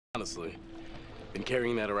honestly. Been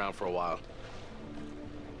carrying that around for a while.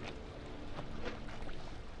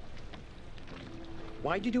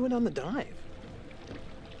 Why'd you do it on the dive?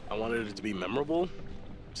 I wanted it to be memorable,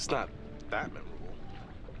 just not that memorable.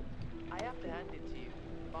 I have to hand it to you.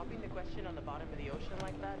 Popping the question on the bottom of the ocean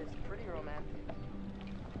like that is pretty romantic.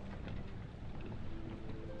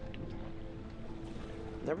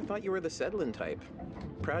 Never thought you were the settling type.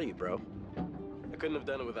 Proud of you, bro. I couldn't have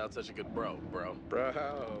done it without such a good bro. Bro.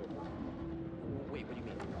 Wait, what do you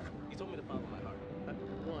mean? You told me to follow my heart.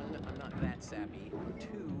 One, I'm not that sappy.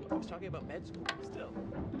 Two, I was talking about med school. Still,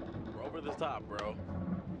 we're over the top, bro.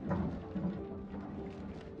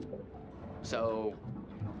 So,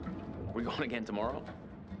 we're going again tomorrow?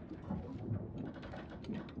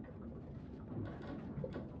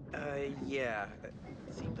 Yeah. It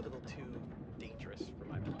seemed a little too dangerous for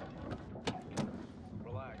my blood.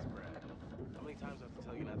 Relax, Brad. How many times do I have to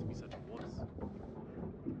tell you not to be such a wuss?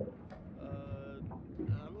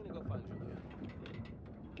 I'm gonna go find Julia.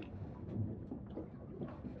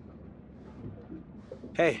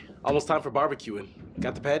 Hey, almost time for barbecuing.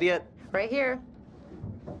 Got the pad yet? Right here.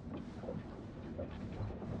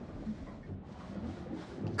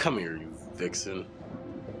 Come here, you vixen.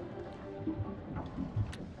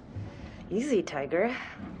 Easy, Tiger.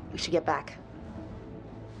 We should get back.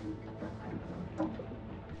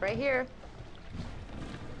 Right here.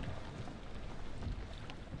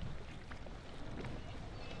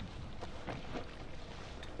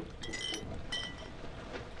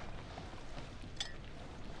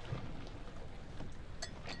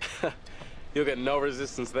 You'll get no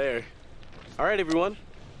resistance there. All right, everyone,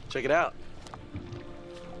 check it out.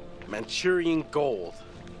 Manchurian gold.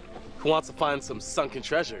 Who wants to find some sunken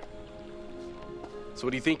treasure? So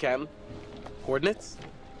what do you think, Captain? Coordinates?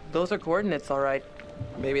 Those are coordinates, all right.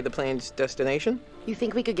 Maybe the plane's destination? You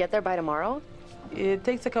think we could get there by tomorrow? It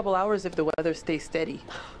takes a couple hours if the weather stays steady.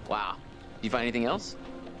 Wow. You find anything else?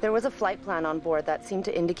 There was a flight plan on board that seemed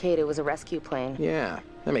to indicate it was a rescue plane. Yeah,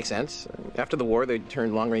 that makes sense. After the war, they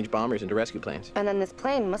turned long-range bombers into rescue planes. And then this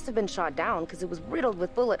plane must have been shot down because it was riddled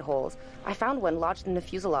with bullet holes. I found one lodged in the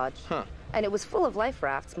fuselage. Huh. And it was full of life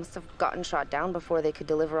rafts. Must have gotten shot down before they could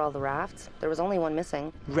deliver all the rafts. There was only one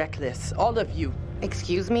missing. Reckless, all of you.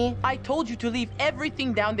 Excuse me? I told you to leave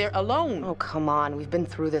everything down there alone. Oh, come on. We've been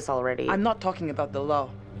through this already. I'm not talking about the law.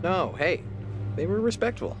 No, hey, they were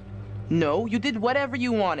respectful. No, you did whatever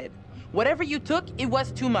you wanted. Whatever you took, it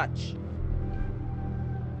was too much.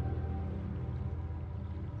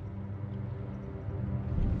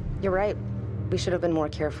 You're right. We should have been more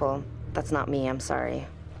careful. That's not me, I'm sorry.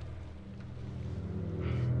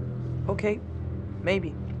 Okay,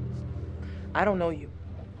 maybe. I don't know you.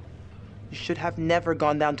 You should have never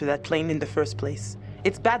gone down to that plane in the first place.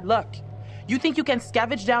 It's bad luck. You think you can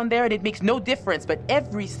scavenge down there and it makes no difference, but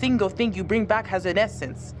every single thing you bring back has an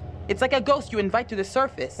essence. It's like a ghost you invite to the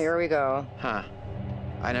surface. Here we go. Huh.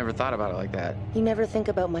 I never thought about it like that. You never think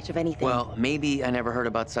about much of anything. Well, maybe I never heard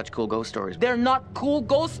about such cool ghost stories. They're not cool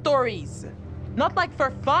ghost stories. Not like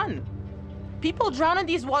for fun. People drown in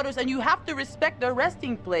these waters and you have to respect their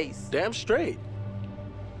resting place. Damn straight.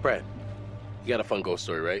 Brad, you got a fun ghost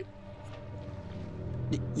story, right?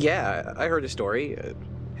 Yeah, I heard a story.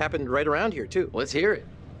 Happened right around here, too. Let's hear it.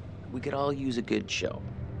 We could all use a good show.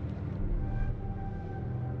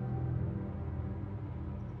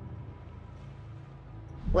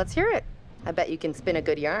 Let's hear it. I bet you can spin a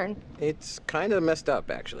good yarn. It's kind of messed up,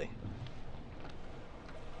 actually.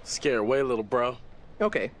 Scare away, little bro.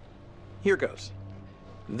 Okay, here goes.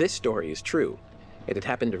 This story is true. It had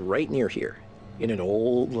happened right near here, in an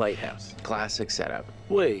old lighthouse. Classic setup.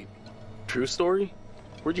 Wait, true story?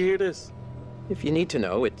 Where'd you hear this? If you need to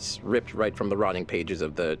know, it's ripped right from the rotting pages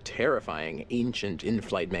of the terrifying, ancient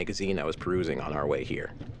in-flight magazine I was perusing on our way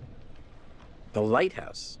here. The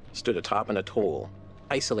lighthouse stood atop an atoll,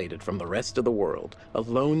 isolated from the rest of the world, a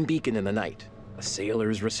lone beacon in the night, a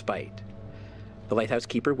sailor's respite. The lighthouse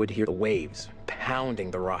keeper would hear the waves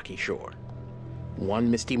pounding the rocky shore.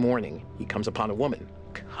 One misty morning, he comes upon a woman,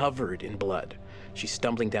 covered in blood. She's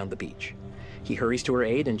stumbling down the beach. He hurries to her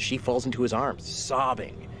aid, and she falls into his arms,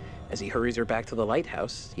 sobbing. As he hurries her back to the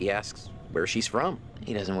lighthouse, he asks where she's from.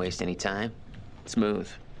 He doesn't waste any time. Smooth.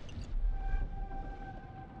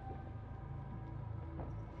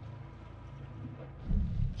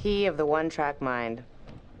 He of the one-track mind.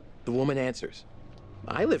 The woman answers,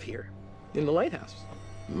 I live here, in the lighthouse.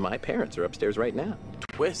 My parents are upstairs right now.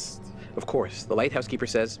 Twist. Of course, the lighthouse keeper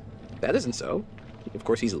says, that isn't so. Of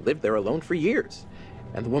course, he's lived there alone for years.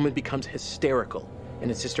 And the woman becomes hysterical and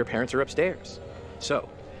insists her parents are upstairs. So,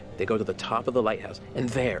 they go to the top of the lighthouse, and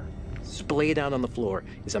there, splayed out on the floor,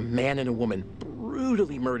 is a man and a woman,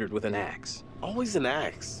 brutally murdered with an axe. Always an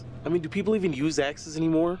axe. I mean, do people even use axes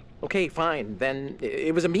anymore? Okay, fine. Then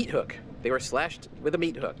it was a meat hook. They were slashed with a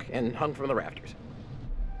meat hook and hung from the rafters.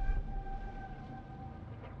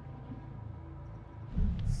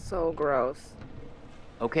 So gross.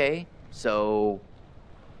 Okay, so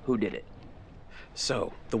who did it?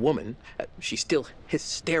 So, the woman, she's still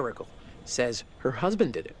hysterical, says her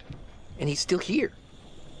husband did it. And he's still here.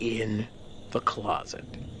 In the closet.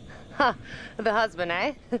 Huh. The husband,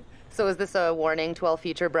 eh? So is this a warning to all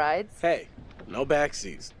future brides? Hey, no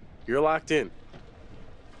backseas. You're locked in.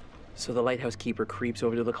 So the lighthouse keeper creeps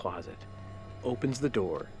over to the closet, opens the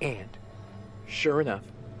door, and, sure enough,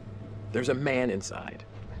 there's a man inside.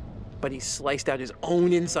 But he sliced out his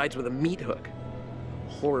own insides with a meat hook.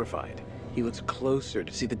 Horrified, he looks closer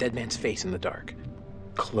to see the dead man's face in the dark.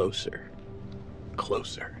 Closer.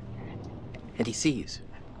 Closer. And he sees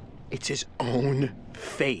it's his own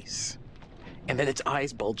face. And then its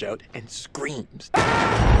eyes bulge out and screams. So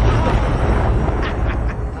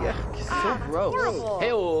gross. Horrible.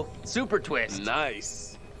 Hey-oh, super twist.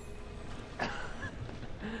 Nice.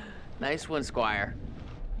 Nice one, Squire.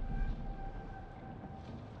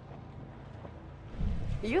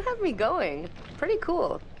 You have me going. Pretty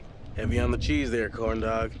cool. Heavy on the cheese there, corn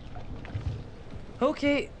dog.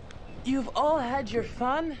 Okay, you've all had your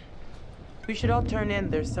fun. We should all turn in.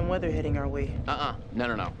 There's some weather heading our way. No,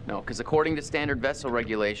 because according to standard vessel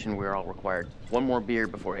regulation, we're all required one more beer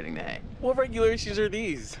before hitting the hay. What regulations are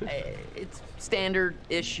these? It's standard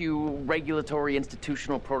issue regulatory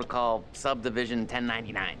institutional protocol subdivision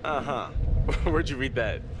 1099. Uh-huh. Where'd you read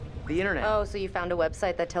that? The internet. Oh, so you found a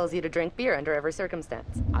website that tells you to drink beer under every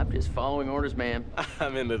circumstance. I'm just following orders, ma'am.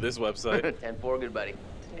 I'm into this website. 10-4, good buddy.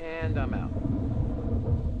 And I'm out.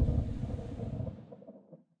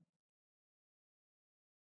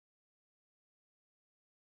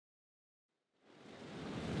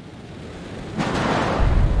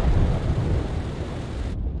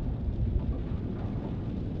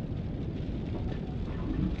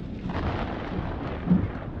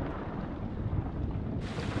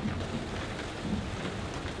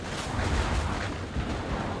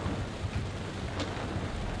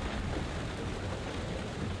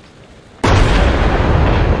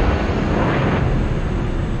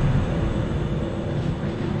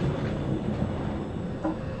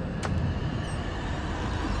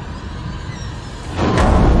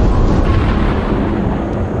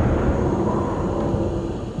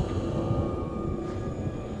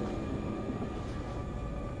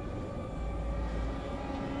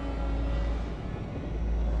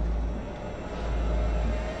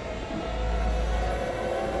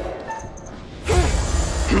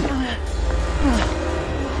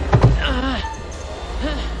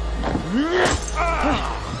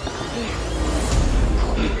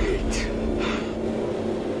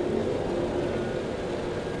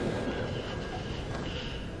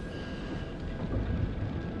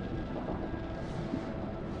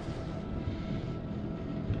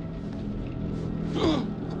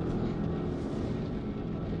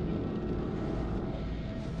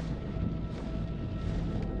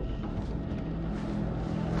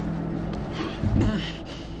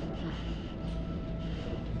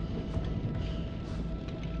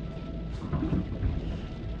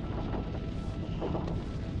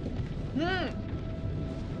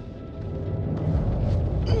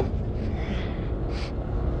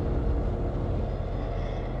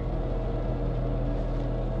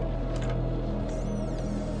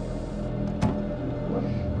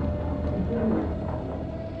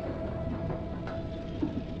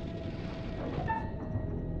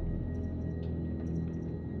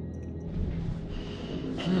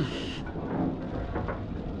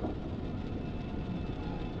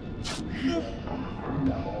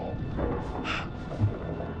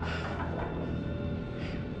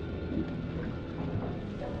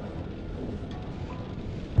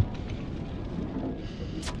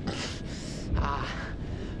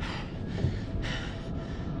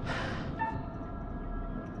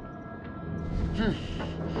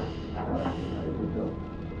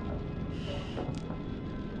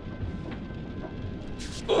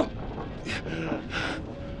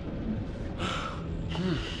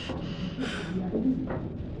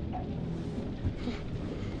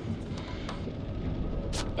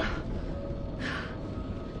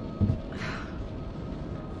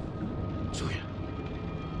 Julia,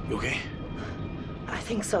 you okay? I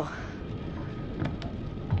think so.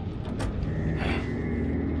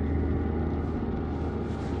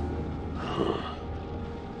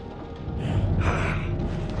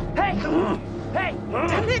 Hey! Hey!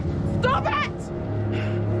 Damn it! Stop it!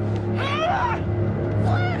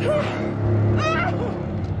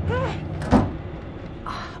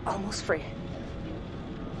 almost free.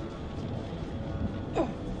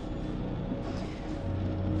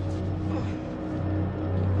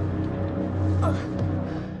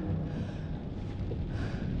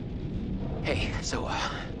 Hey, so,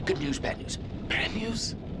 good news, bad news. Bad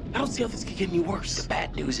news? I don't see how this could get any worse. The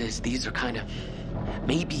bad news is these are kind of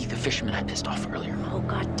maybe the fishermen I pissed off earlier. Oh,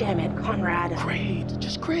 God damn it, Conrad. Great,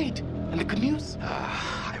 just great. And the good news?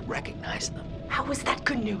 I recognize them. How is that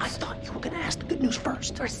good news? I thought you were gonna ask the good news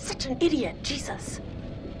first. You're such an idiot, Jesus.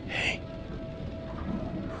 Hey,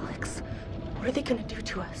 Alex, what are they gonna do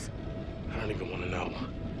to us? I don't even want to know.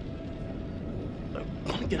 I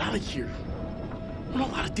want to get out of here. I'm in a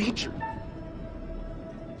lot of danger.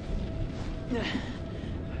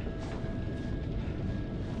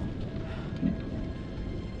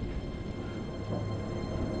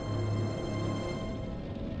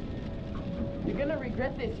 You're gonna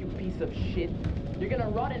regret this, you piece of shit. You're gonna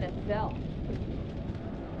rot in a cell.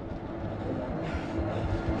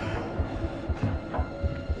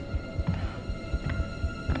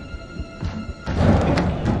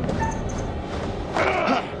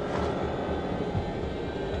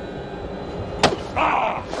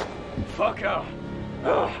 Fuck out.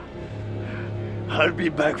 I'll be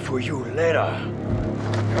back for you later.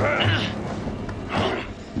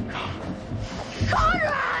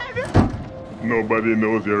 Conrad! Nobody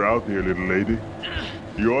knows you're out here, little lady.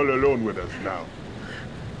 You're all alone with us now.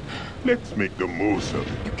 Let's make the most of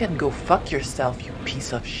it. You can go fuck yourself, you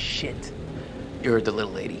piece of shit. You're the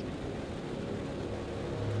little lady.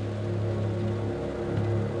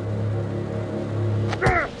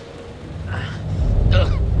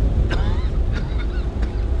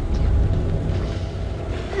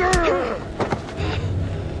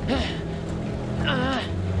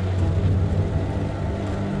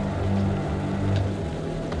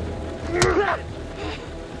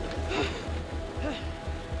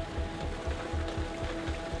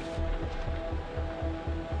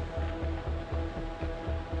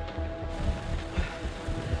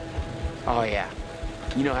 Oh, yeah.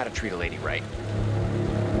 You know how to treat a lady right.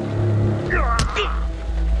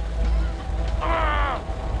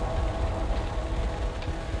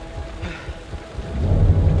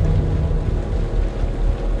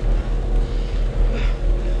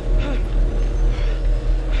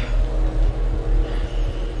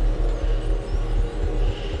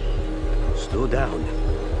 Slow down.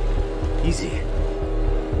 Easy.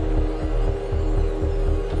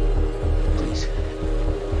 Please.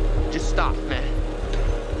 Just stop, man.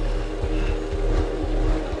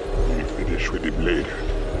 We finish with him later.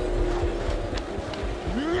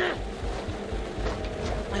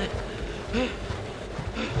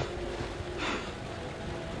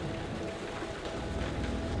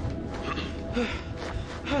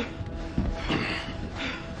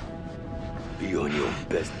 Be on your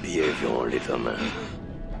best behavior, little man.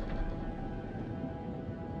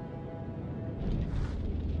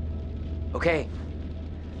 Okay.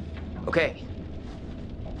 Okay.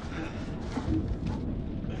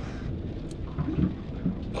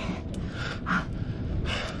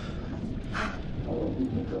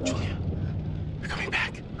 Julia, you're coming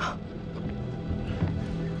back.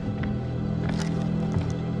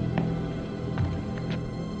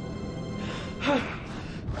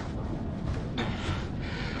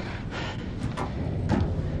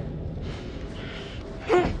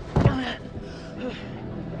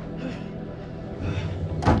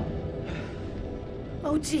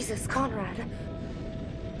 Oh, Jesus, Conrad.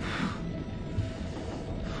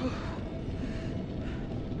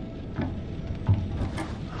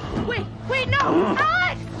 Wait, no!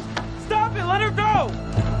 Alex! Stop it! Let her go!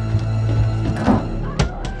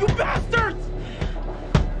 You bastards!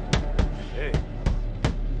 Hey.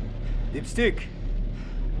 Dipstick.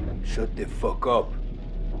 Shut the fuck up.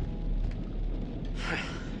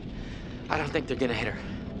 I don't think they're gonna hit her.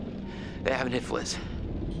 They haven't hit Fliss.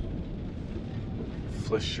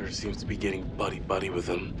 Fliss sure seems to be getting buddy-buddy with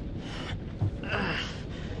him.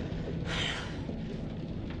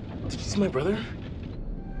 Did you see my brother?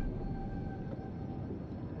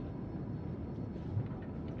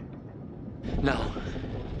 No.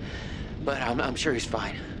 But I'm sure he's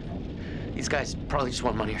fine. These guys probably just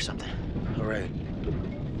want money or something. All right.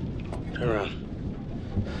 Turn around.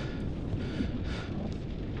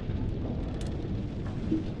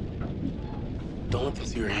 Don't let them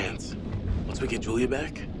see your hands. Once we get Julia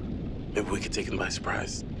back, maybe we could take them by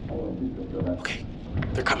surprise. Okay,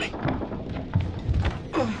 they're coming.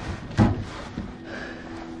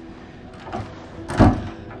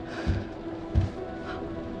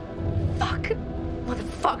 Fuck.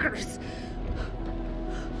 Motherfuckers.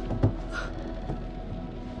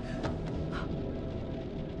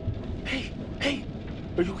 Hey,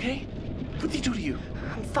 are you okay? What did he do to you?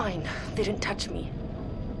 I'm fine. They didn't touch me.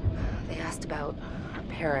 They asked about our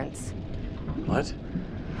parents. What?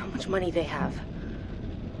 How much money they have.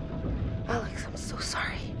 Alex, I'm so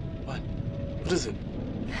sorry. What? What is it?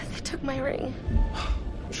 They took my ring.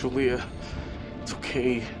 Julia, it's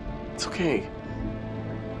okay. It's okay.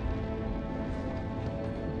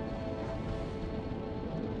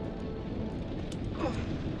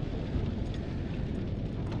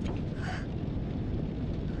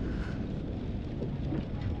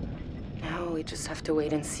 Now we just have to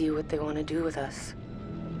wait and see what they want to do with us.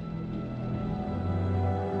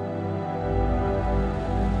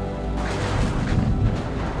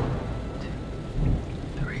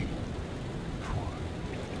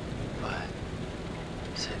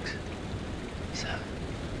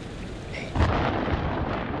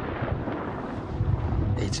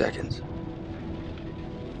 Seconds.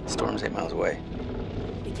 Storm's 8 miles away.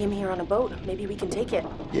 We came here on a boat. Maybe we can take it.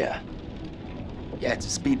 Yeah. Yeah, it's a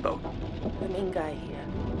speedboat. The main guy here.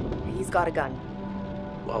 He's got a gun.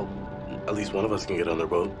 Well, at least one of us can get on their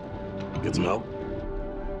boat. Get some help.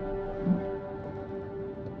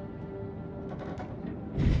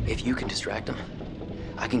 If you can distract them,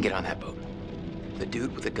 I can get on that boat. The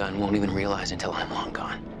dude with the gun won't even realize until I'm long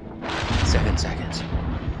gone. 7 seconds.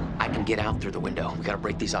 I can get out through the window. We gotta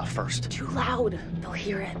break these off first. Too loud. They'll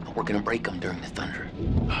hear it. We're gonna break them during the thunder.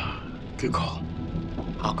 Good call.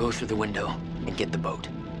 I'll go through the window and get the boat.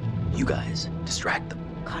 You guys distract them.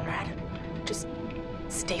 Conrad, just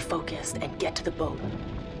stay focused and get to the boat.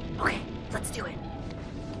 Okay, let's do it.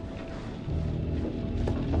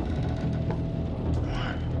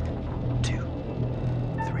 1, 2,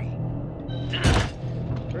 3.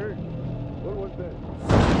 Hey, what was that?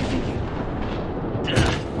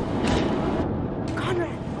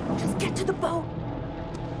 Conrad, just get to the boat.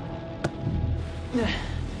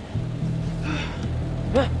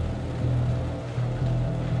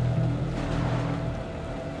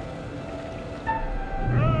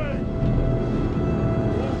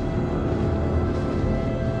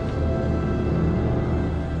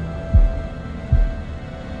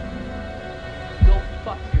 Go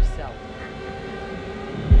fuck yourself.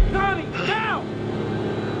 Tommy, down!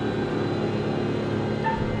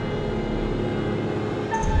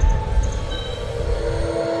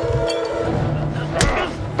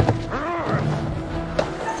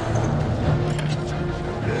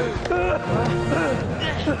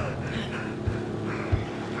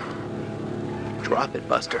 Drop it,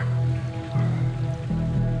 Buster.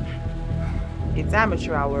 It's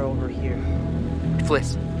amateur hour over here.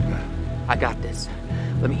 Fliss, I got this.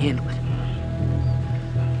 Let me handle it.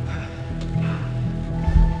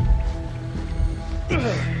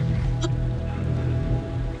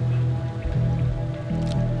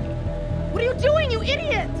 What are you doing, you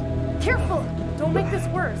idiot? Careful. Don't make this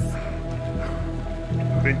worse.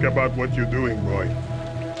 Think about what you're doing, boy.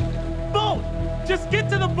 Boat! Just get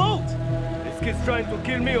to the boat! This kid's trying to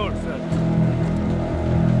kill me or something.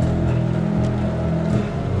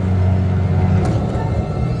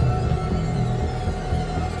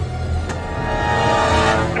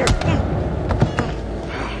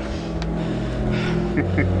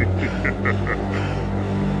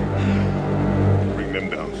 Bring them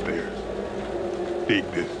downstairs.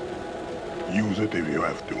 Take this. Use it if you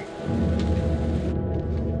have to.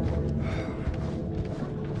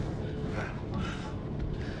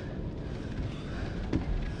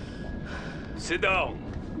 Sit down.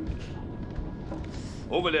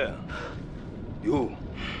 Over there. You,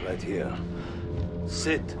 right here.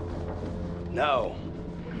 Sit. Now.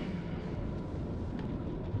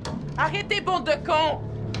 Arrêtez, bande de cons!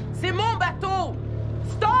 C'est mon bateau!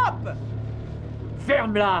 Stop!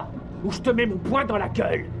 Ferme-la, ou je te mets mon poing dans la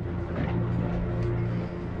gueule.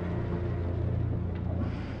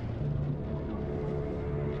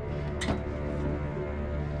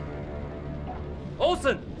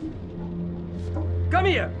 Olsen! Come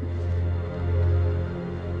here!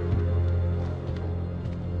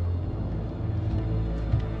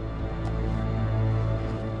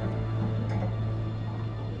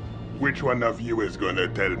 Which one of you is gonna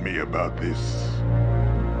tell me about this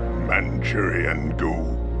Manchurian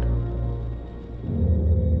gold?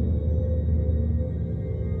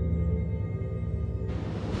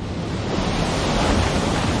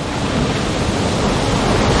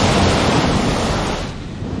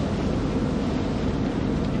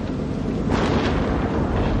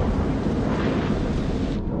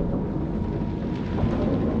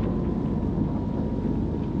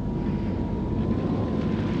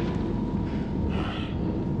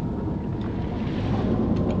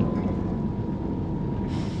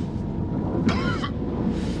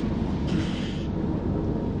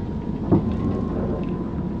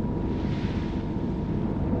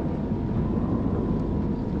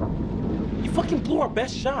 fucking blew our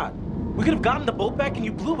best shot. We could have gotten the boat back and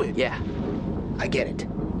you blew it. Yeah, I get it.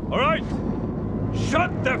 All right!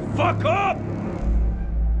 Shut the fuck up!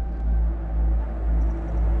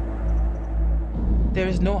 There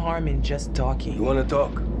is no harm in just talking. You wanna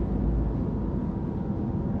talk?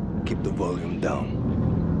 Keep the volume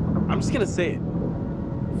down. I'm just gonna say it.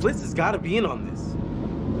 Fliss has gotta be in on this.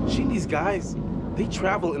 She and these guys, they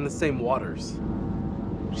travel in the same waters.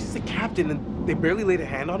 She's the captain and they barely laid a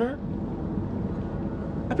hand on her?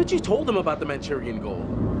 I bet you told them about the Manchurian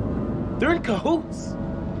gold. They're in cahoots.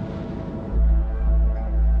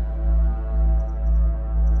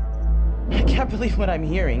 I can't believe what I'm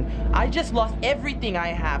hearing. I just lost everything I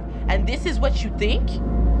have, and this is what you think?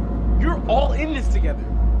 You're all in this together.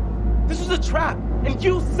 This was a trap, and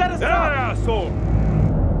you set us up. Asshole!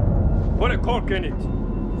 Put a cork in it.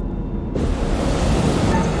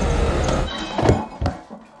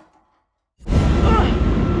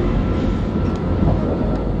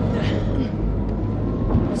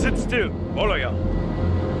 Sit still, all of you.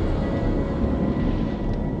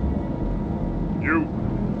 You,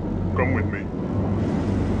 come with me.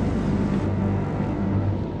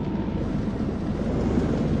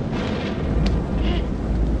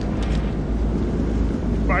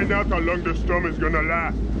 Find out how long the storm is gonna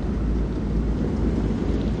last.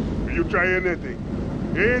 If you try anything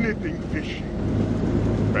fishy,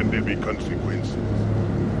 and there'll be consequences.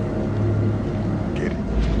 Get it?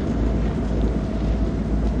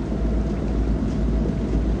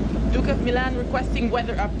 Duke of Milan requesting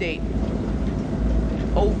weather update.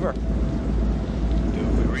 Over.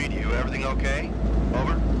 Duke, we read you. Everything okay?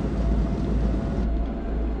 Over.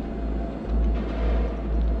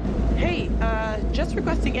 Hey, just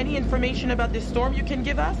requesting any information about this storm you can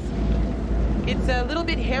give us? It's a little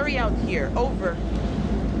bit hairy out here. Over.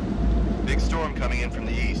 Big storm coming in from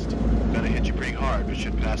the east. Gonna hit you pretty hard, but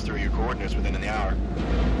should pass through your coordinates within an hour.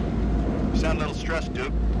 You sound a little stressed,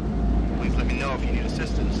 Duke. Please let me know if you need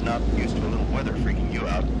assistance. Not used to a little weather freaking you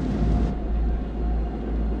out.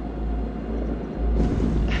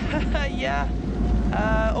 Yeah.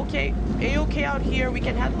 Okay. A-okay out here. We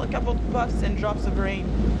can handle a couple puffs and drops of rain.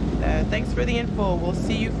 Thanks for the info. We'll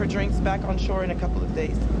see you for drinks back on shore in a couple of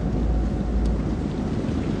days.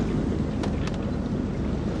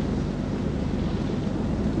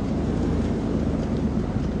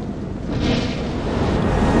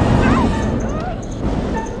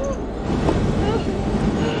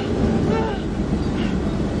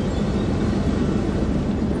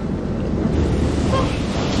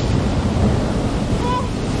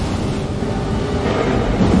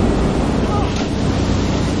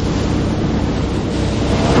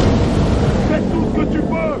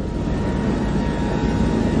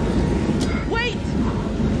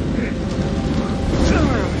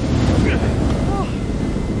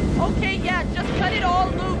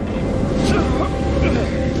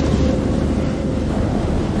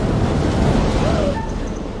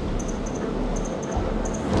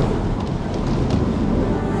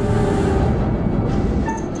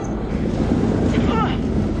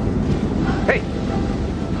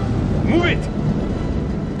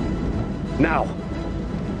 Now!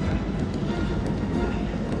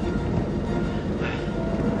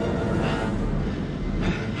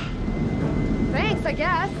 Thanks, I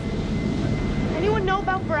guess. Anyone know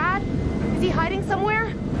about Brad? Is he hiding somewhere?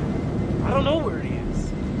 I don't know where he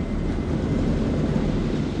is.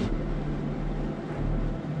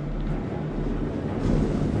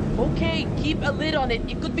 Okay, keep a lid on it.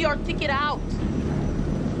 It could be our ticket out.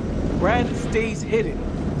 Brad stays hidden.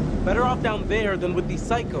 Better off down there than with these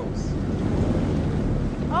psychos.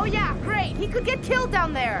 Oh yeah, great. He could get killed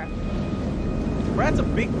down there. Brad's a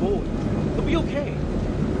big boy. He'll be okay.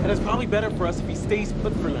 And it's probably better for us if he stays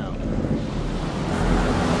put for now.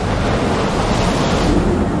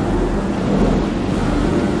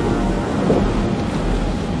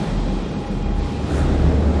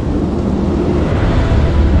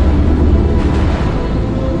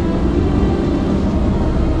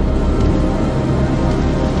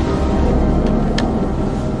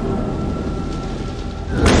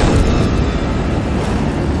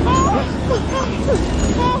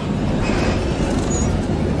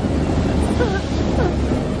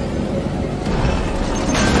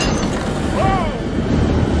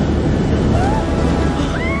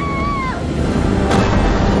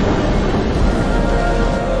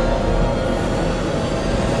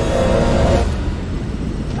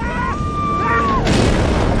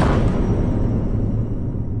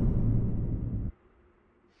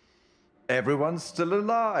 Everyone's still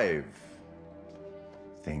alive.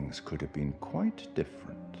 Things could have been quite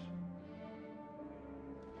different.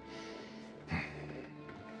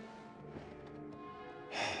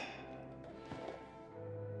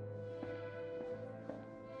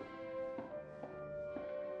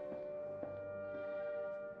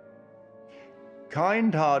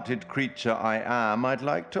 kind-hearted creature I am, I'd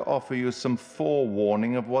like to offer you some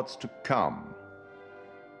forewarning of what's to come.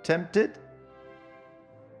 Tempted?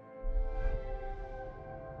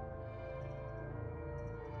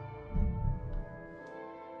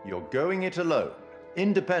 You're going it alone.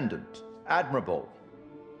 Independent. Admirable.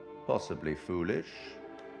 Possibly foolish.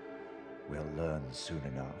 We'll learn soon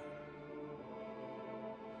enough.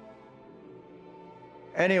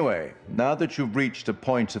 Anyway, now that you've reached a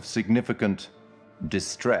point of significant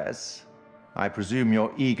distress, I presume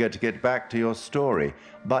you're eager to get back to your story.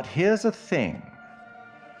 But here's the thing.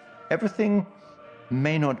 Everything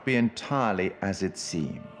may not be entirely as it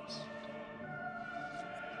seems.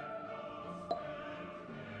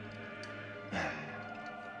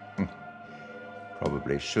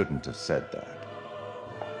 Probably shouldn't have said that.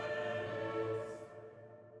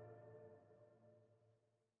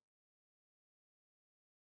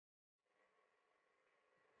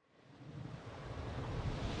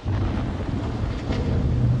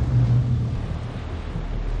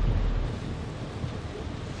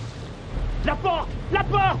 La porte! La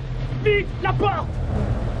porte! Vite! La porte!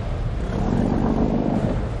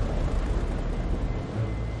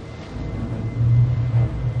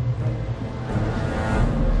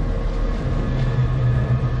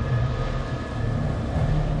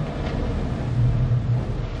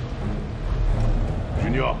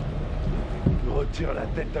 Junior, retire la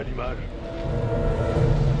tête à l'image.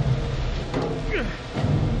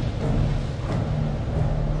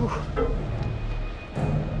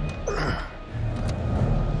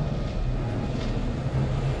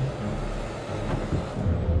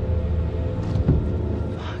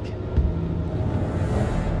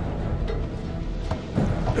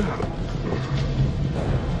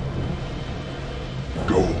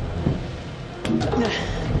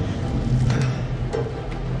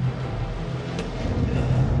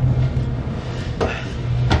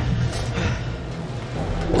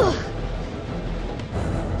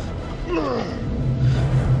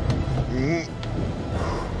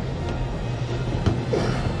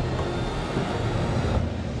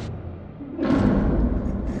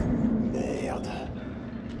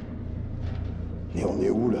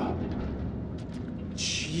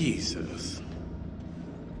 Jesus.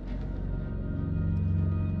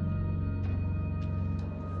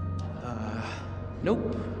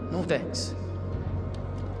 Nope. No thanks.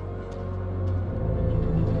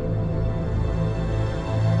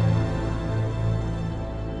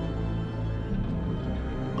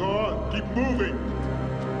 Go on, keep moving.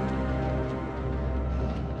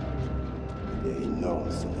 Il est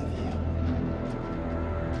énorme ce navire.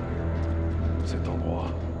 Cet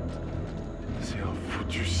endroit, c'est un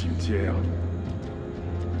foutu cimetière.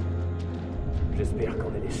 J'espère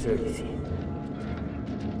qu'on est les seuls ici.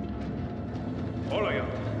 Oh là, gars.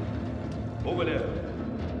 Over there.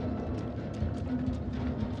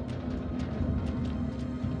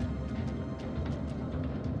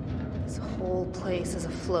 This whole place is a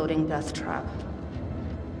floating death trap.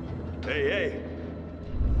 Hey, hey.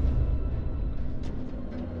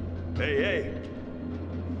 Hey, hey.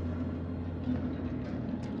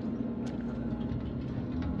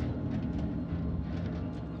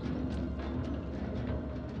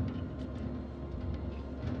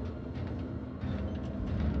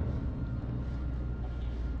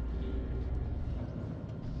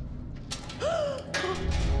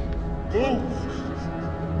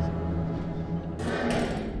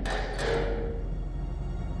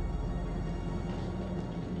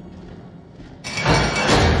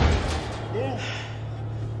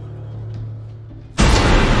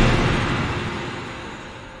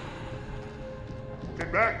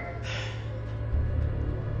 Get back!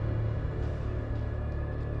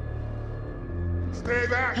 Stay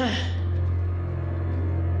back!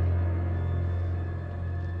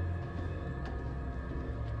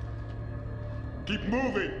 Keep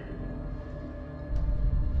moving!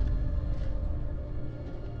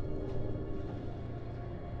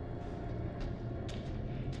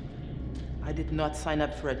 I did not sign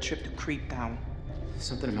up for a trip to Creep Town.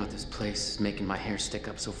 Something about this place is making my hair stick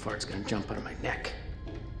up so far it's gonna jump out of my neck.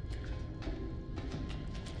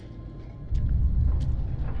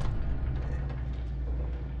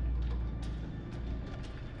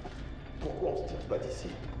 Pourquoi on se tire pas d'ici?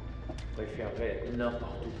 Je préférerais être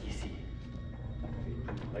n'importe où qu'ici.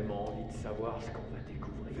 J'ai vraiment envie de savoir ce qu'on va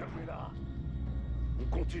découvrir. Fermez-la. On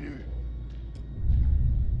continue.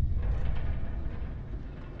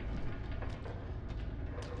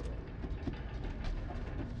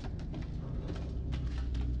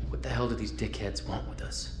 What the hell do these dickheads want with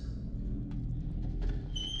us?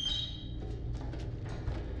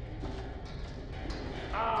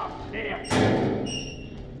 Ah, merde!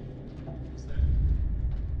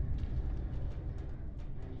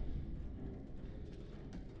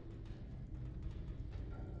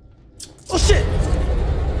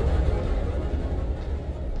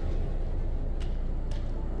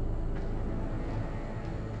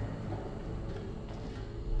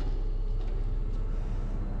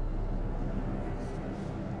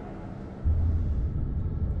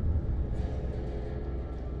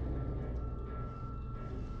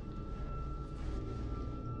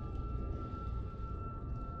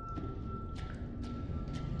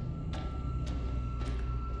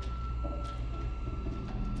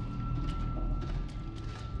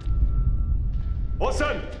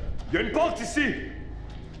 Hassan, il y a une porte ici.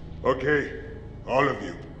 Okay, all of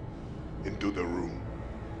you, into the room.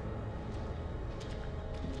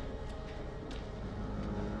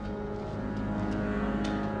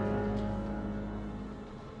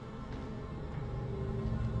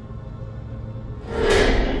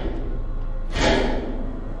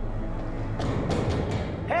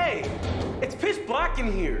 Hey! It's pitch black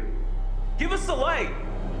in here! Give us a light!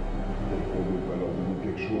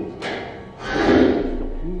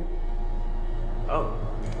 Oh.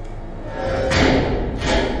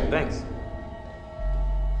 Thanks.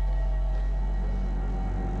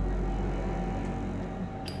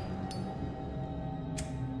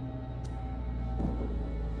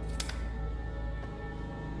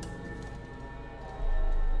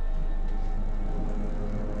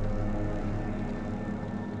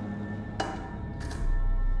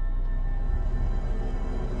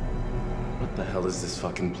 What the hell is this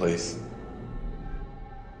fucking place?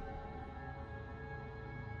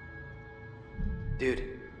 Dude,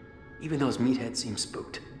 even those meatheads seem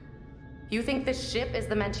spooked. You think this ship is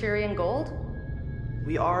the Manchurian gold?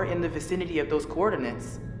 We are in the vicinity of those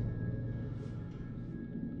coordinates.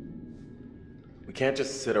 We can't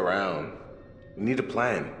just sit around. We need a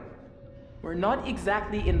plan. We're not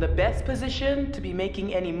exactly in the best position to be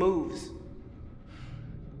making any moves.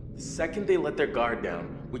 The second they let their guard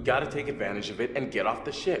down, we gotta take advantage of it and get off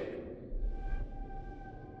the ship.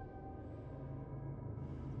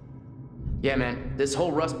 Yeah, man, this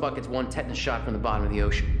whole rust bucket's one tetanus shot from the bottom of the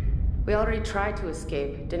ocean. We already tried to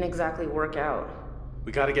escape. Didn't exactly work out.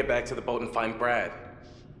 We gotta get back to the boat and find Brad.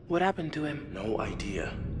 What happened to him? No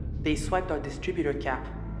idea. They swiped our distributor cap.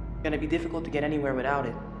 Gonna be difficult to get anywhere without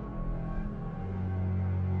it.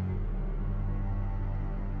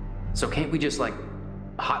 So can't we just, like,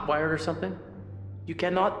 hotwire it or something? You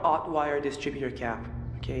cannot hotwire distributor cap.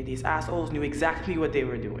 Okay, these assholes knew exactly what they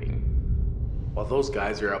were doing. While those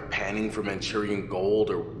guys are out panning for Manchurian gold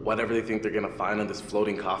or whatever they think they're gonna find on this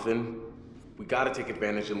floating coffin, we gotta take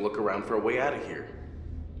advantage and look around for a way out of here.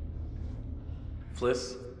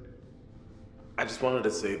 Fliss, I just wanted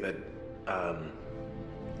to say that,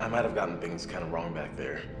 I might have gotten things kind of wrong back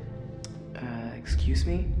there. Excuse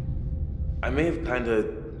me? I may have kind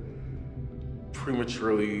of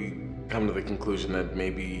prematurely come to the conclusion that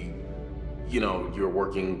maybe, you know, you're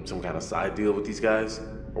working some kind of side deal with these guys,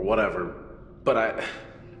 or whatever. But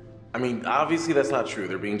I mean, obviously that's not true.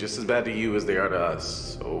 They're being just as bad to you as they are to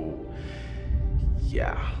us, so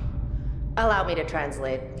yeah. Allow me to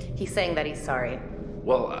translate. He's saying that he's sorry.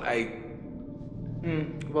 Well,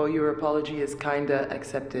 Well, your apology is kinda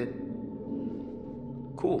accepted.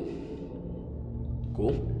 Cool.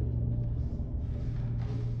 Cool.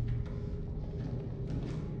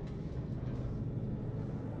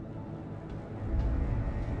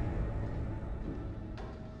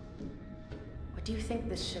 What do you think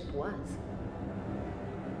this ship was?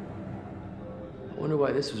 I wonder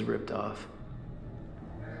why this was ripped off.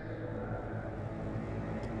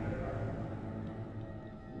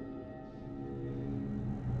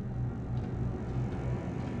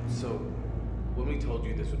 So, when we told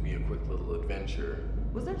you this would be a quick little adventure,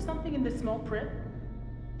 Was there something in the small print?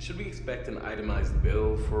 should we expect an itemized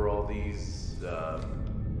bill for all these,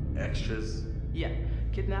 extras? Yeah.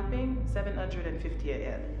 Kidnapping, 750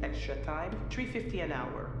 AN. Extra time, 350 an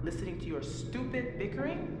hour. Listening to your stupid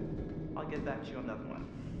bickering? I'll get back to you on that one.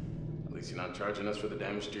 At least you're not charging us for the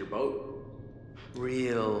damage to your boat.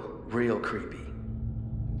 Real creepy.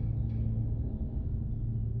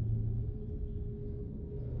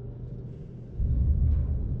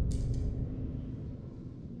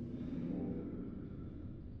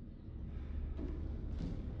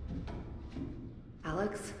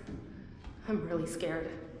 Alex, I'm really scared.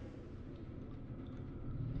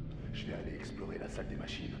 Je vais aller explorer la salle des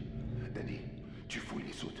machines. Danny, tu fouilles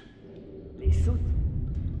les soutes. Les soutes?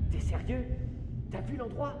 T'es sérieux? T'as vu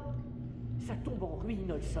l'endroit? Ça tombe en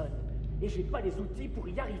ruine, Olson. Et j'ai pas les outils pour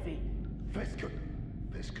y arriver. Fais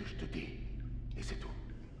ce que je te dis. Et c'est tout.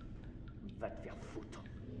 Va te faire foutre.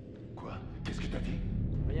 Quoi? Qu'est-ce que t'as dit?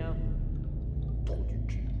 Rien. Trou du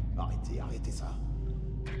cul. Arrêtez ça.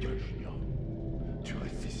 Ta gueule, Junior. Tu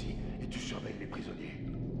restes ici et tu surveilles les prisonniers.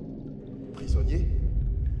 Prisonniers?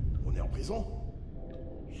 On est en prison?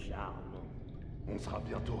 Charmant. On sera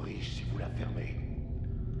bientôt riche si vous la fermez.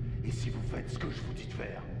 Et si vous faites ce que je vous dis de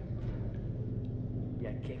faire. Il y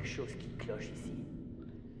a quelque chose qui cloche ici.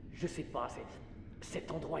 Je sais pas,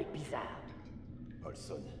 cet endroit est bizarre.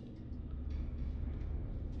 Olson.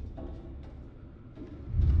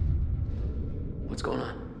 What's going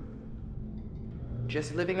on?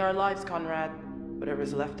 Just living our lives, Conrad.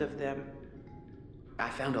 Whatever's left of them. I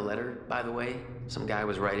found a letter, by the way. Some guy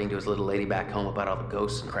was writing to his little lady back home about all the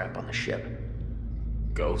ghosts and crap on the ship.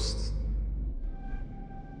 Ghosts?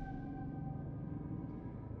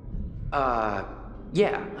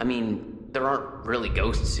 Yeah. I mean, there aren't really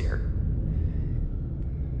ghosts here.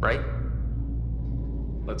 Right?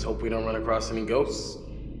 Let's hope we don't run across any ghosts.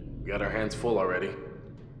 We got our hands full already.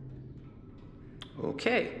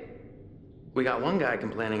 Okay. We got one guy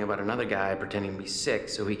complaining about another guy pretending to be sick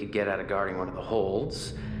so he could get out of guarding one of the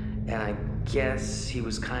holds. And I guess he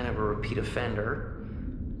was kind of a repeat offender.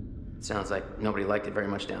 Sounds like nobody liked it very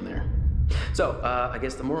much down there. So, I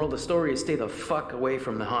guess the moral of the story is stay the fuck away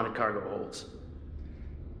from the haunted cargo holds.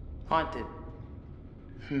 Haunted.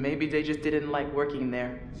 Maybe they just didn't like working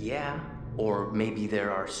there. Yeah, or maybe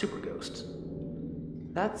there are super ghosts.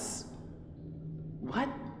 That's... what?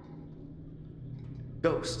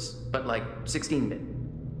 Ghosts, but like 16-bit.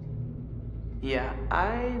 Yeah,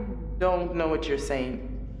 I don't know what you're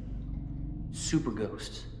saying. Super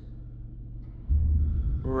ghosts.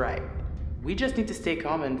 Right. We just need to stay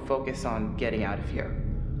calm and focus on getting out of here.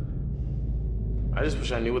 I just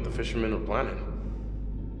wish I knew what the fishermen were planning.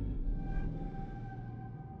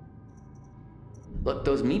 Look,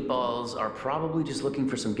 those meatballs are probably just looking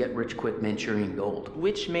for some get-rich-quick Manchurian gold.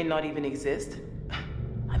 Which may not even exist.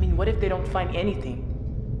 I mean, what if they don't find anything?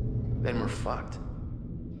 Then we're fucked.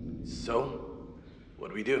 So, what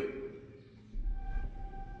do we do?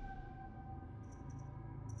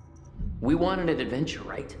 We wanted an adventure,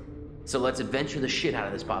 right? So let's adventure the shit out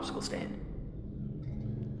of this popsicle stand.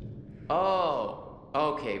 Oh,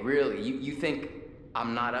 okay, really? You think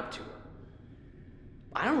I'm not up to it?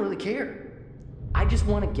 I don't really care. I just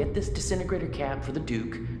want to get this disintegrator cap for the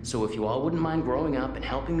Duke, so if you all wouldn't mind growing up and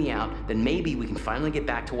helping me out, then maybe we can finally get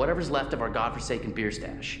back to whatever's left of our godforsaken beer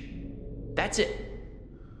stash. That's it.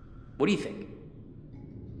 What do you think?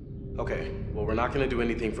 Okay, well, we're not gonna do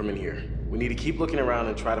anything from in here. We need to keep looking around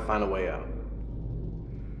and try to find a way out.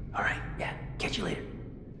 All right, yeah, catch you later.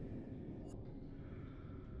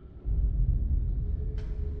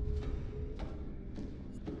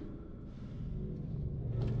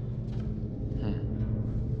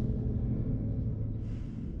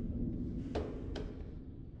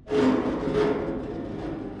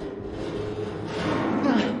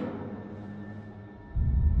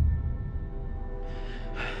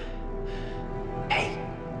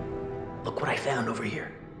 Found over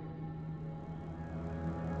here.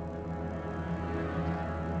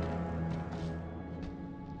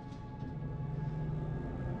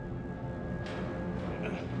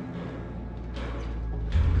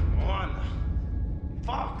 Come on.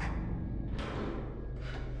 Fuck.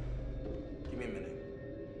 Give me a minute.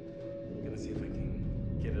 I'm gonna see if I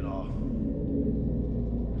can get it off.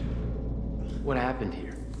 What happened here?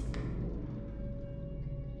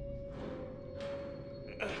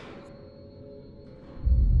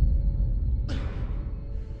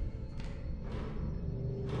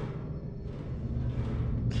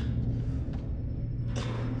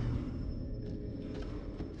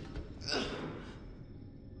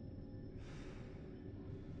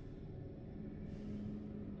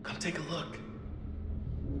 Take a look.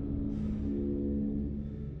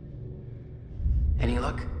 Any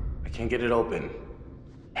luck? I can't get it open.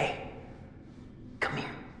 Hey, come here.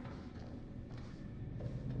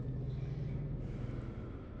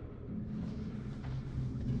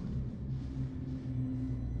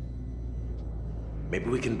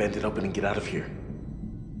 Maybe we can bend it open and get out of here.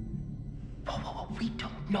 Whoa, we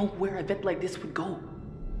don't know where a vet like this would go.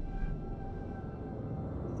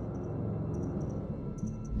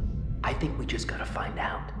 I think we just gotta find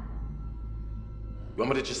out. You want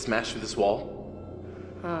me to just smash through this wall?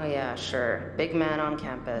 Oh yeah, sure. Big man on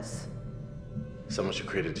campus. Someone should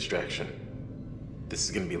create a distraction. This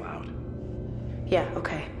is gonna be loud. Yeah,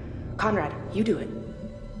 okay. Conrad, you do it.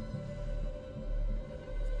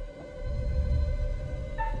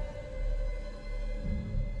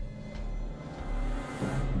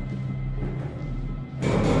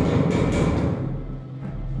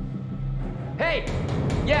 Hey!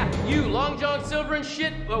 Yeah, you, Long John Silver and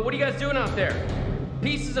shit, what are you guys doing out there?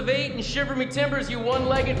 Pieces of 8 and shiver me timbers, you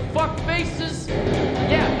one-legged fuck faces?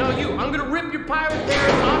 Yeah, no, you, I'm gonna rip your pirate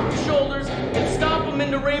parents off your shoulders and stomp them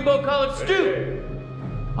into rainbow-colored stew!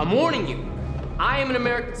 I'm warning you, I am an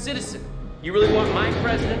American citizen. You really want my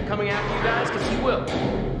president coming after you guys? Because he will.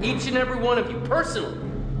 Each and every one of you, personally.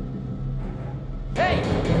 Hey,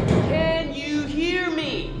 can you hear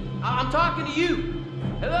me? I'm talking to you.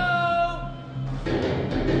 Hello?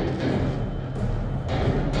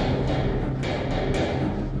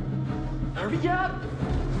 Hurry up!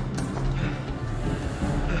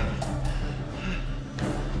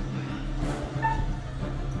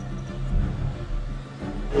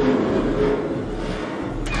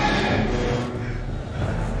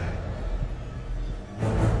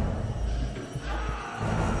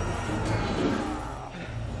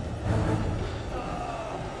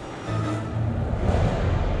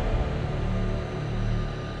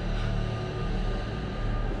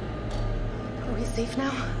 safe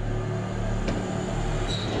now?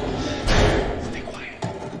 Stay quiet.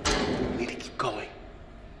 We need to keep going.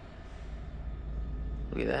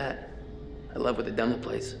 Look at that. I love what they've done with the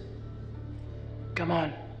place. Come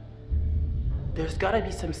on. There's gotta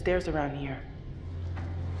be some stairs around here.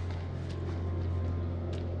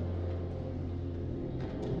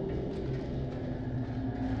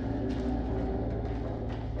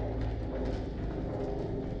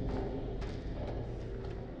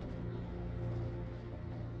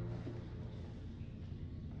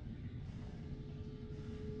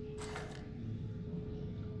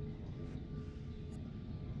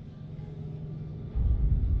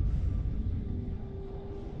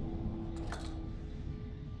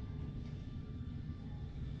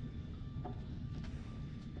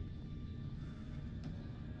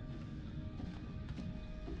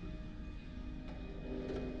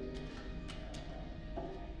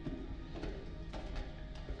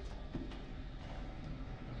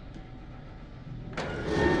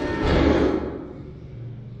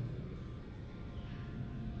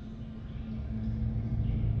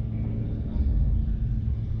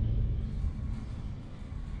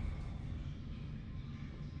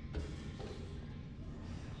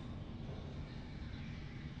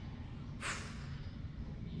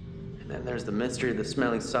 Then there's the mystery of the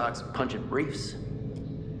smelly socks and pungent briefs.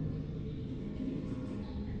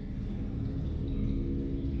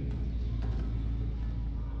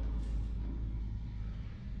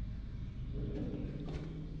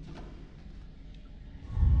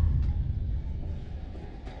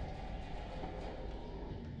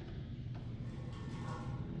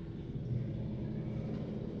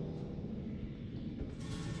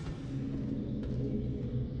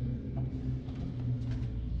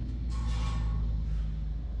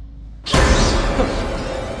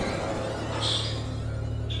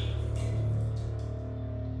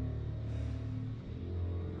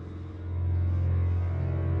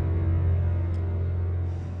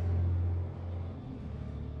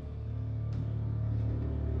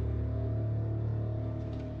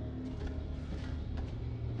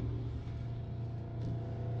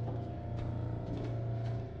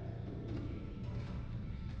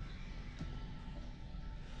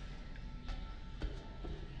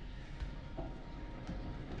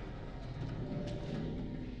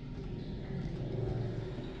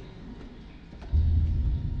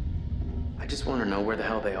 I just want to know where the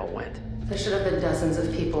hell they all went. There should have been dozens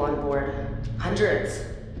of people on board. Hundreds.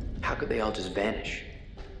 How could they all just vanish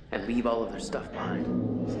and leave all of their stuff behind?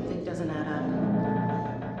 Something doesn't add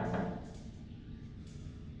up.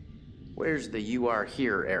 Where's the "you are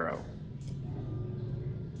here" arrow?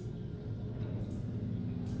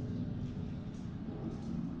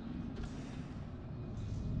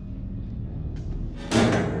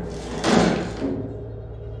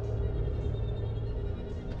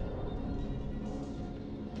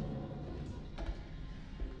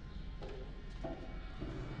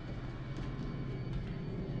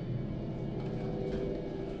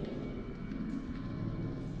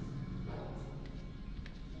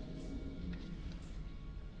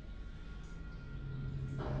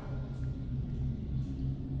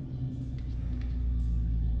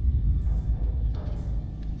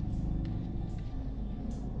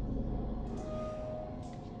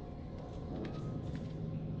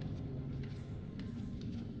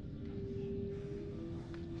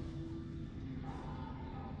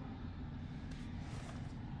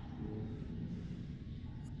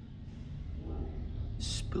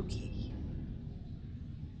 Spooky.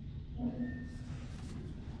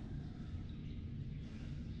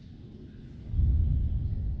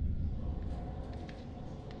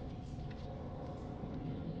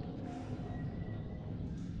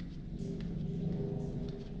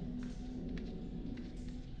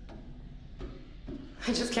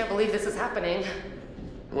 I just can't believe this is happening.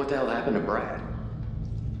 What the hell happened to Brad?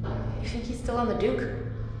 You think he's still on the Duke?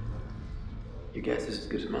 Your guess is as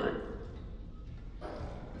good as mine.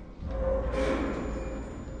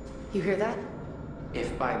 You hear that?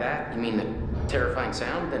 If by that you mean the terrifying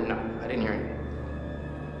sound, then no, I didn't hear anything.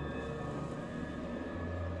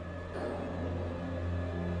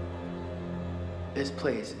 This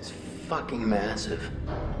place is fucking massive.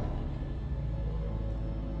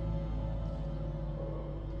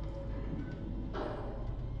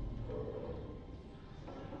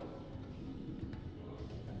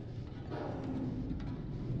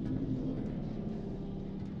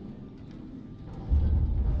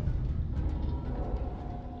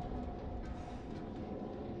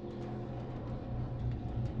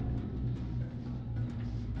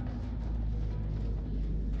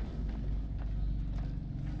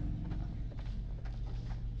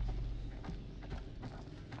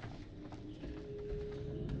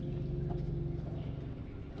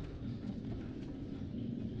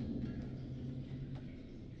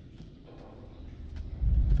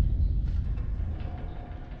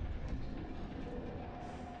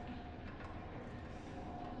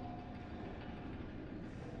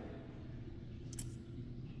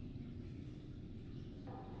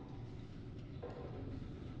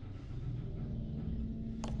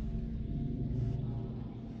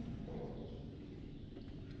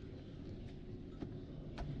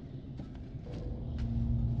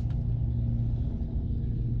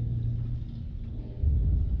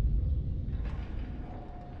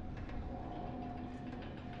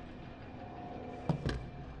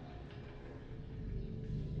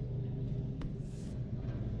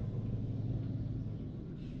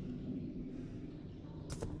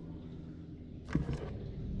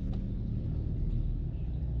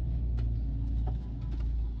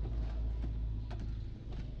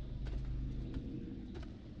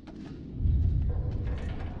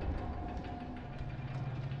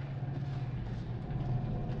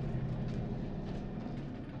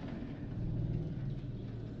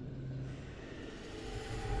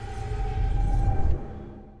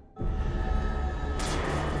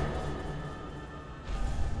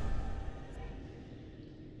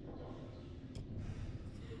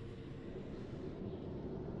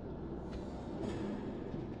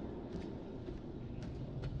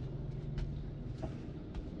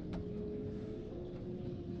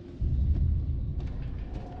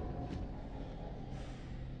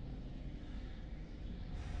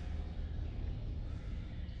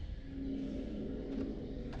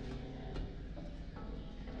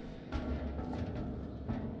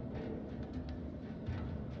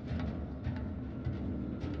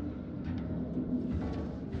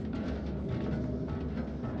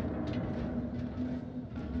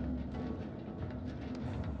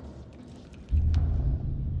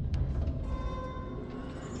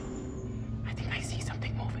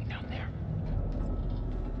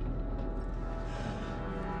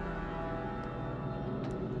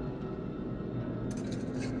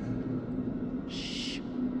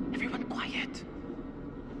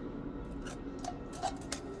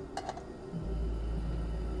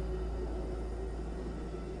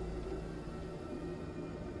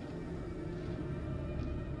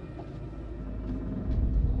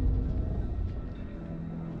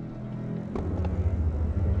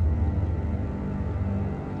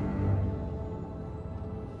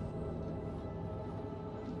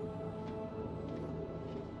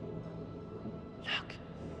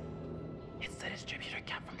 distributor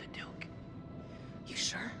cap from the Duke. You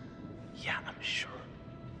sure? Yeah, I'm sure.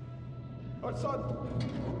 Olson!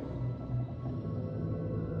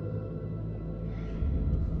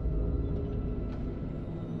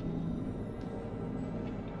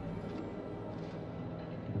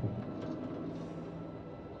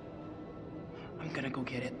 I'm gonna go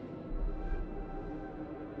get it.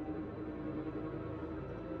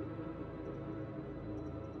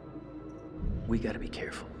 We gotta be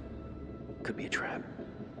careful. Could be a trap.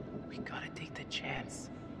 We gotta take the chance.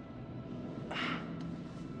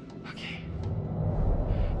 Okay.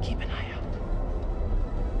 Keep an eye out.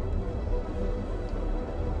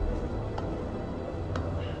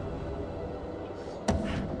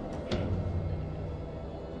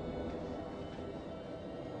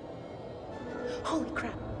 Holy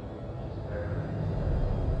crap.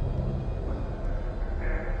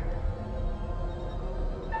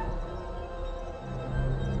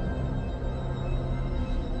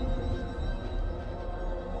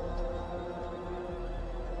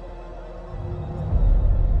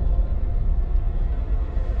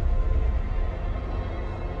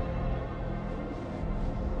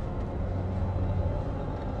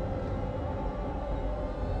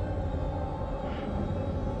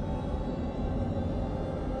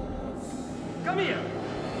 Come here!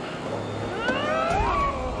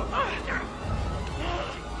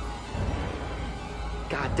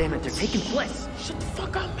 God damn it, they're taking Fliss! Shut the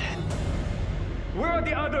fuck up, man! Where are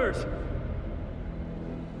the others?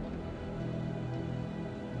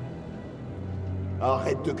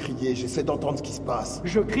 Arrête de crier, j'essaie d'entendre ce qui se passe.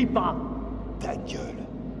 Je crie pas. Ta gueule.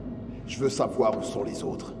 Je veux savoir où sont les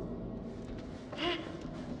autres.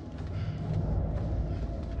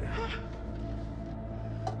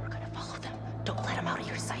 We're gonna follow them. Don't let them out of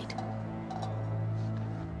your sight.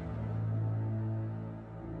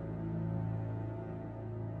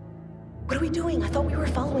 What are we doing? I thought we were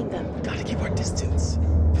following them. Gotta keep our distance.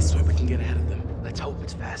 This way we can get ahead of them. Let's hope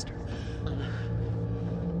it's faster.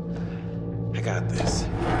 I got this.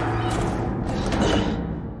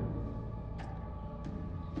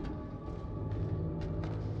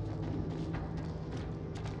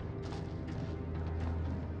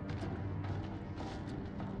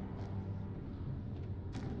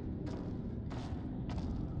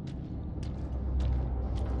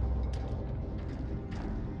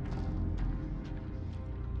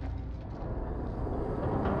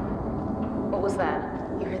 What was that?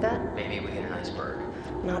 You heard that? Maybe we hit an iceberg.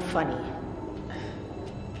 Not funny.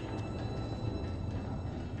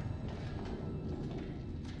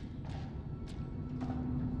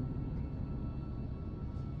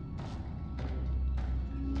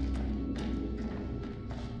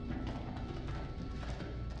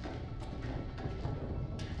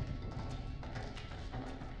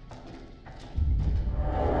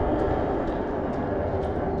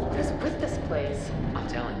 What is with this place? I'm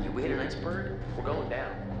telling you, we hit an iceberg, we're going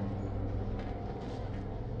down.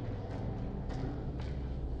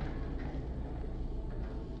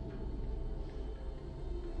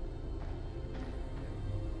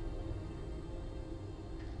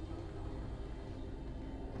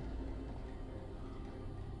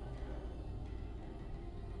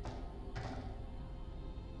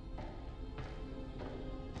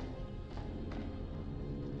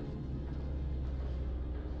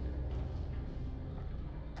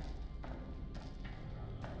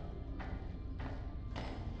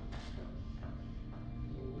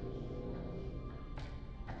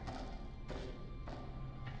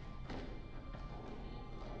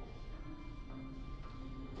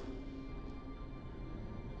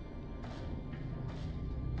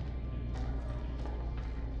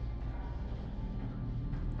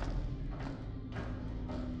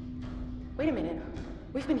 Wait a minute.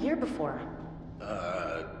 We've been here before.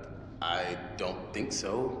 I don't think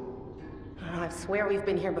so. I swear we've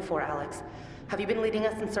been here before, Alex. Have you been leading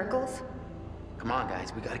us in circles? Come on,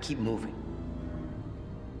 guys, we gotta keep moving.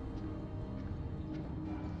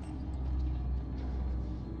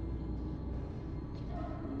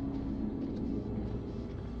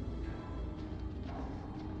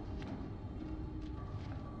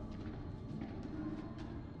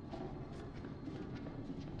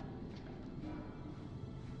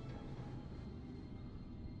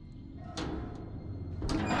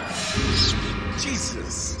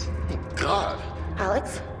 Jesus. God.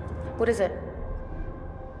 Alex? What is it?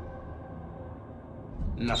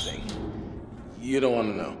 Nothing. You don't want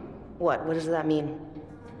to know. What? What does that mean?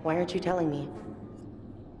 Why aren't you telling me?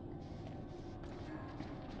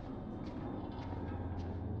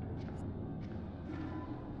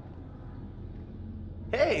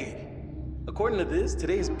 Hey! According to this,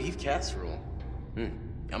 today is beef casserole.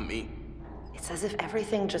 Yummy. It's as if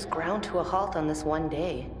everything just ground to a halt on this one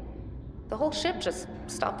day. The whole ship just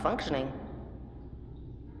stopped functioning.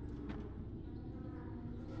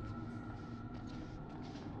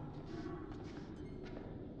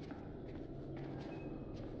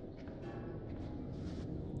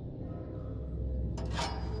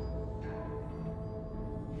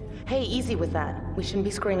 Hey, easy with that. We shouldn't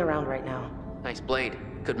be screwing around right now. Nice blade.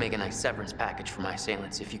 Could make a nice severance package for my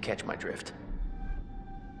assailants if you catch my drift.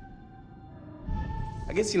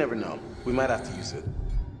 I guess you never know. We might have to use it.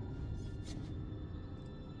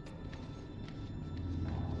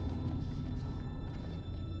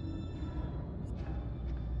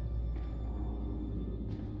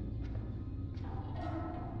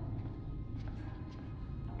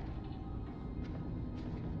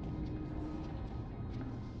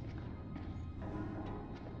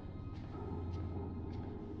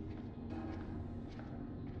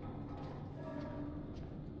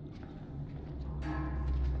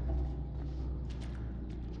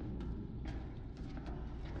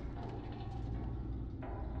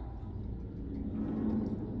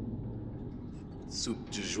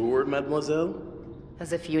 Soup du jour, mademoiselle?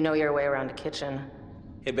 As if you know your way around a kitchen.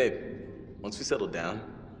 Hey, babe. Once we settle down,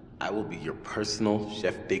 I will be your personal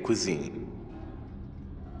chef de cuisine.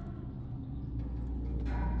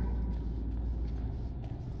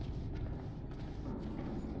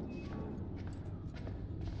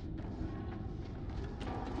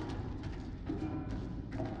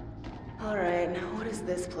 All right, what is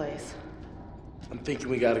this place? I'm thinking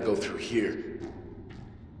we gotta go through here.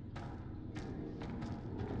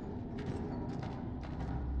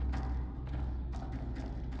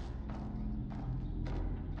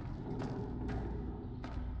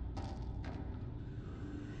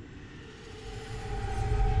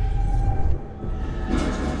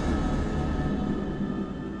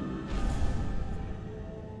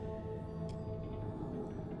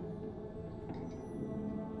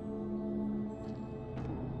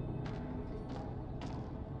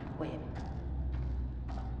 Wait.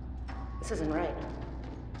 This isn't right.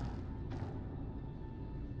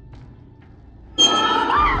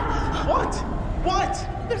 What? What?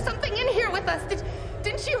 There's something in here with us.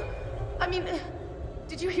 Didn't you? I mean,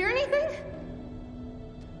 did you hear anything?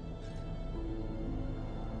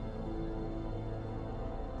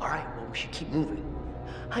 All right, well, we should keep moving.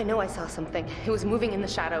 I know I saw something. It was moving in the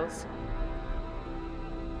shadows.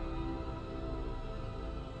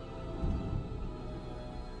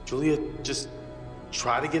 Julia, just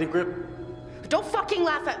try to get a grip. Don't fucking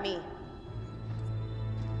laugh at me!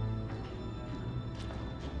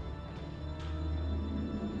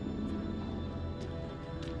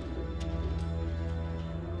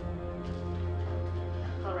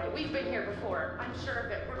 All right, we've been here before. I'm sure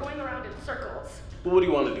of it. We're going around in circles. Well, what do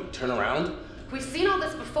you want to do? Turn around? We've seen all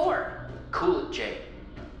this before. Cool it, Jay.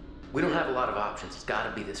 We don't have a lot of options. It's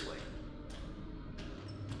gotta be this way.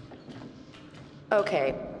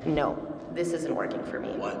 Okay, no. This isn't working for me.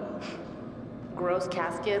 What? Gross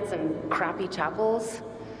caskets and crappy chapels.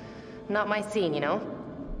 Not my scene, you know?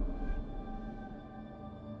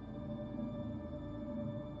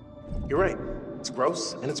 You're right. It's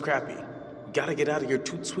gross and it's crappy. We gotta get out of here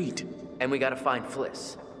toot sweet. And we gotta find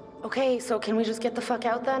Fliss. Okay, so can we just get the fuck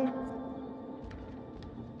out then?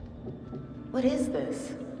 What is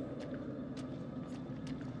this?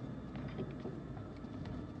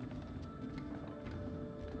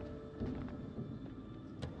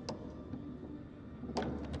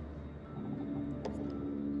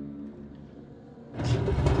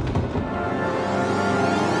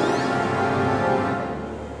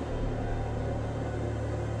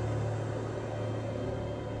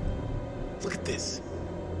 Look at this.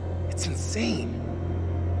 It's insane.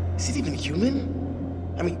 Is it even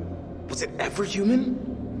human? I mean, was it ever human?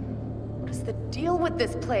 What is the deal with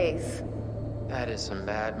this place? That is some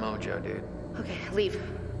bad mojo, dude. Okay, leave.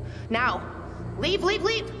 Now! Leave, leave,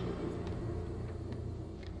 leave!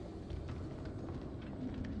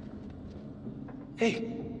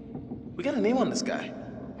 Hey, we got a name on this guy.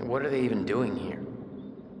 What are they even doing here?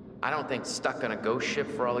 I don't think stuck on a ghost ship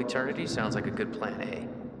for all eternity sounds like a good plan A.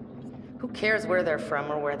 Who cares where they're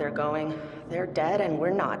from or where they're going? They're dead and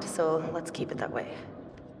we're not, so let's keep it that way.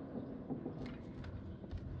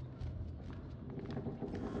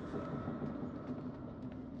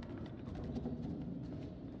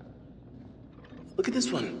 Look at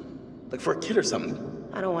this one. Like for a kid or something.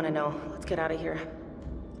 I don't want to know. Let's get out of here.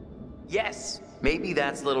 Yes! Maybe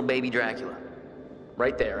that's little baby Dracula.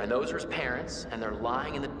 Right there, and those are his parents, and they're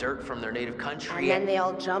lying in the dirt from their native country. And then they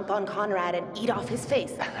all jump on Conrad and eat off his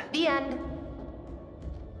face. The end.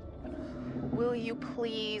 Will you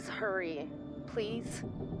please hurry? Please?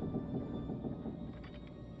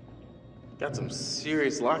 Got some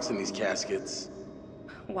serious locks in these caskets.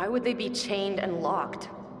 Why would they be chained and locked?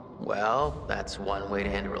 Well, that's one way to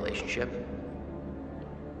end a relationship.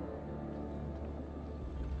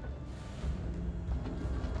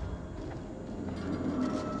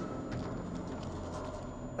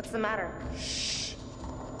 What's the matter? Shh.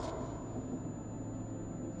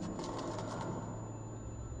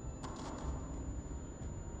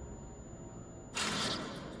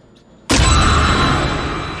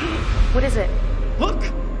 What is it? Look!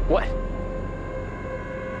 What?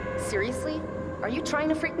 Seriously? Are you trying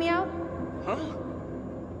to freak me out? Huh?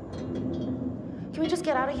 Can we just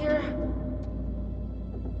get out of here?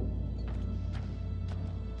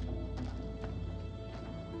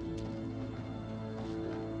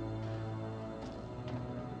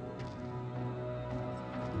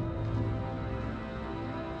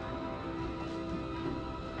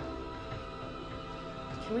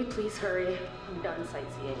 Can we please hurry? I'm done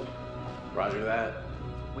sightseeing. Roger that.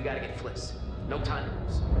 We gotta get Fliss. No time to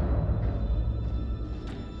lose.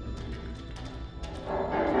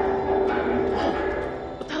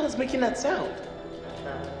 What the hell is making that sound?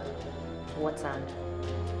 What sound?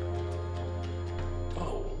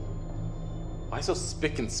 Oh. Why so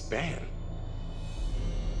spick and span?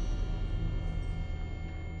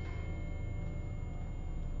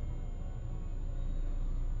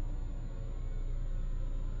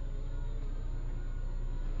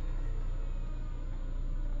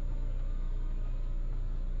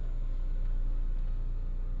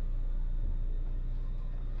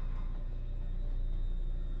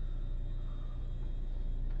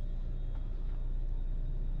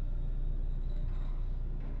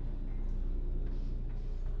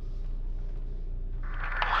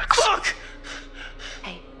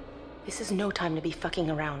 This is no time to be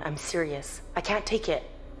fucking around. I'm serious. I can't take it.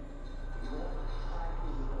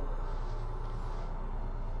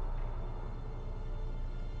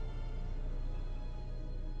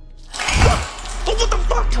 Oh, what the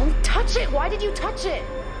fuck? Don't touch it! Why did you touch it?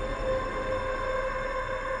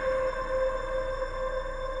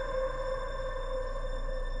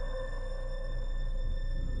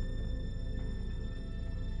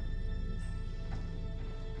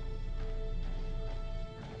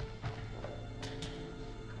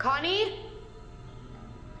 Connie?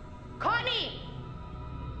 Connie!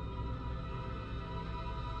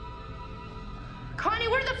 Connie,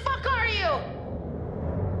 where the fuck are you?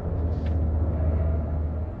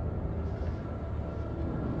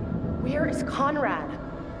 Where is Conrad?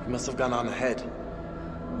 He must have gone on ahead.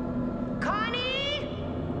 Connie!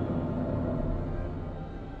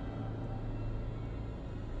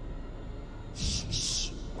 Shh,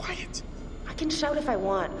 quiet. I can shout if I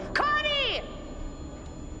want. Connie!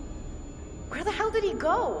 Where the hell did he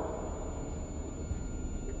go?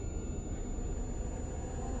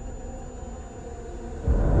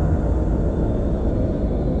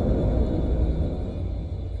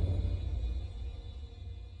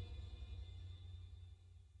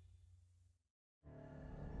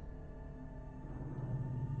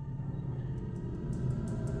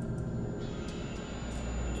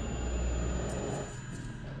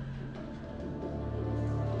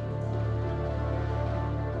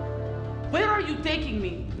 Where are you taking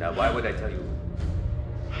me? Now, why would I tell you